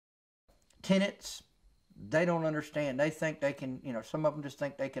tenants, they don't understand. They think they can, some of them just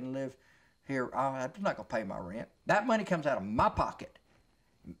think they can live here. I'm not going to pay my rent. That money comes out of my pocket.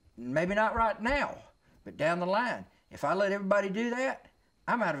 Maybe not right now, but down the line. If I let everybody do that,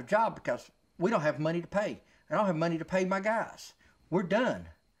 I'm out of a job because we don't have money to pay. I don't have money to pay my guys. We're done.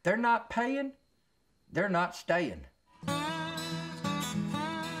 They're not paying. They're not staying.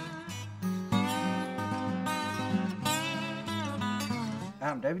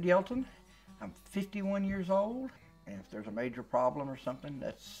 I'm David Yelton. I'm 51 years old, and if there's a major problem or something,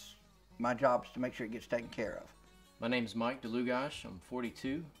 that's my job is to make sure it gets taken care of. My name's Mike DeLugash. I'm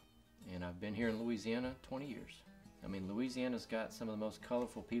 42, and I've been here in Louisiana 20 years. I mean, Louisiana's got some of the most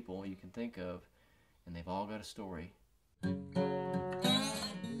colorful people you can think of, and they've all got a story.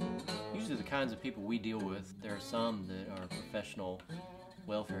 Usually the kinds of people we deal with, there are some that are professional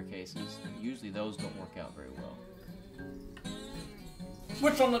welfare cases. Usually those don't work out very well.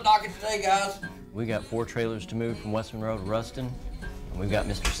 What's on the docket today, guys? We got 4 trailers to move from West Monroe to Ruston, and we've got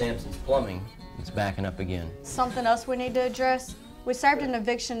Mr. Sampson's plumbing that's backing up again. Something else we need to address. We served an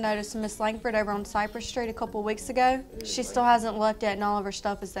eviction notice to Miss Langford over on Cypress Street a couple weeks ago. She still hasn't left yet, and all of her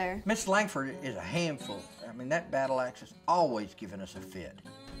stuff is there. Miss Langford is a handful. I mean, that battle axe has always given us a fit.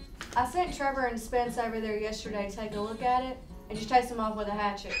 I sent Trevor and Spence over there yesterday to take a look at it and just chase them off with a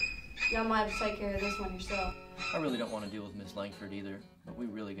hatchet. Y'all might have to take care of this one yourself. I really don't want to deal with Miss Langford either, but we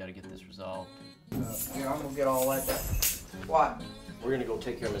really got to get this resolved. Here, I'm gonna get all that done. What? We're gonna go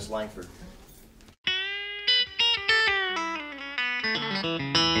take care of Miss Langford.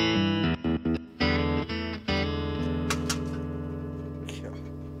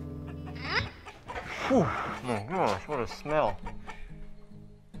 Whew, my gosh, what a smell.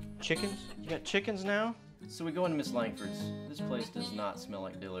 Chickens? You got chickens now? So we go into Miss Langford's. This place does not smell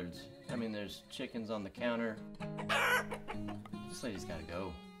like Dillard's. I mean, there's chickens on the counter. This lady's gotta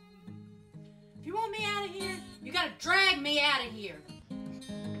go. If you want me out of here, you gotta drag me out of here.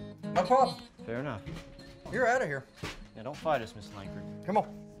 No problem. Fair enough. You're out of here. Now don't fight us, Miss Langford. Come on.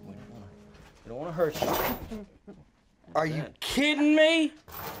 We don't wanna hurt you. Are you kidding me?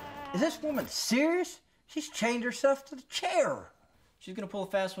 Is this woman serious? She's chained herself to the chair. She's gonna pull a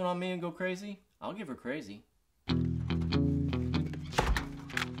fast one on me and go crazy? I'll give her crazy.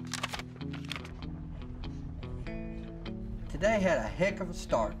 Today had a heck of a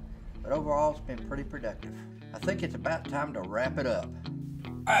start, but overall it's been pretty productive. I think it's about time to wrap it up.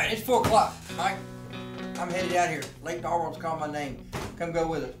 All right, it's 4 o'clock, Mike. I'm headed out here. Lake Darwell's called my name. Come go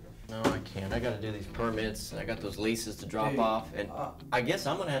with us. No, I can't. I gotta do these permits, and I got those leases to drop off, and I guess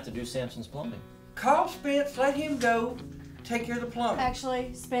I'm gonna have to do Sampson's plumbing. Call Spence, let him go. Take care of the plumbing.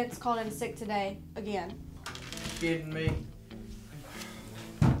 Actually, Spence called in sick today, again. Kidding me?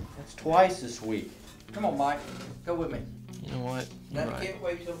 That's twice this week. Come on, Mike. Go with me. You know what? You're right. Can't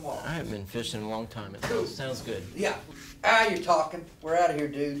wait till tomorrow. I haven't been fishing in a long time. It sounds good. Yeah. You're talking. We're out of here,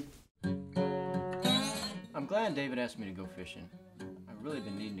 dude. I'm glad David asked me to go fishing. I've really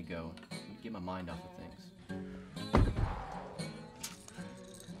been needing to go and get my mind off of things.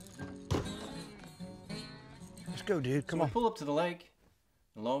 Let's go, dude. Come So on. we pull up to the lake,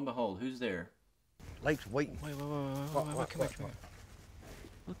 and lo and behold, who's there? Lake's waiting. Wait, come here.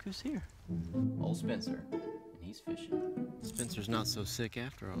 Look who's here. Old Spencer, and he's fishing. Spencer's not so sick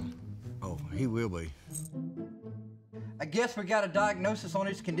after all. Oh, he will be. I guess we got a diagnosis on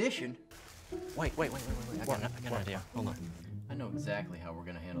his condition. Wait. I got an idea. Hold on. I know exactly how we're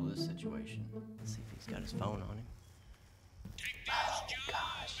gonna handle this situation. Let's see if he's got his phone on him. Oh,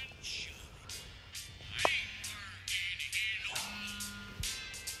 gosh.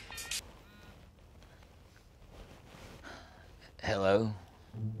 Hello.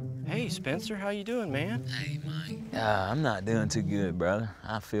 Hey, Spencer, how you doing, man? Hey, Mike. I'm not doing too good, brother.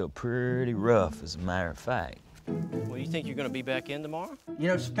 I feel pretty rough, as a matter of fact. Well, you think you're gonna be back in tomorrow?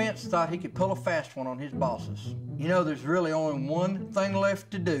 Spence thought he could pull a fast one on his bosses. There's really only one thing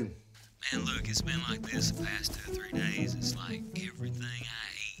left to do. Man, look, it's been like this the past 2 or 3 days. It's like everything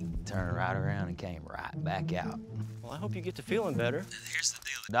I ate turned right around and came right back out. Well, I hope you get to feeling better. Here's the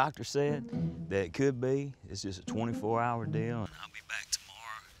deal. The doctor said that it could be. It's just a 24-hour deal, and I'll be back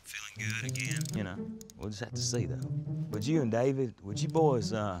tomorrow feeling good again. We'll just have to see, though. But you and David, would you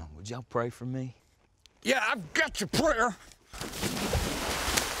boys, would y'all pray for me? Yeah, I've got your prayer.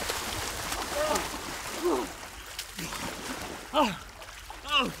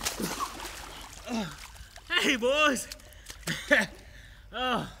 Hey, boys.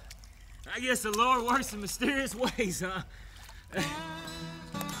 I guess the Lord works in mysterious ways, huh?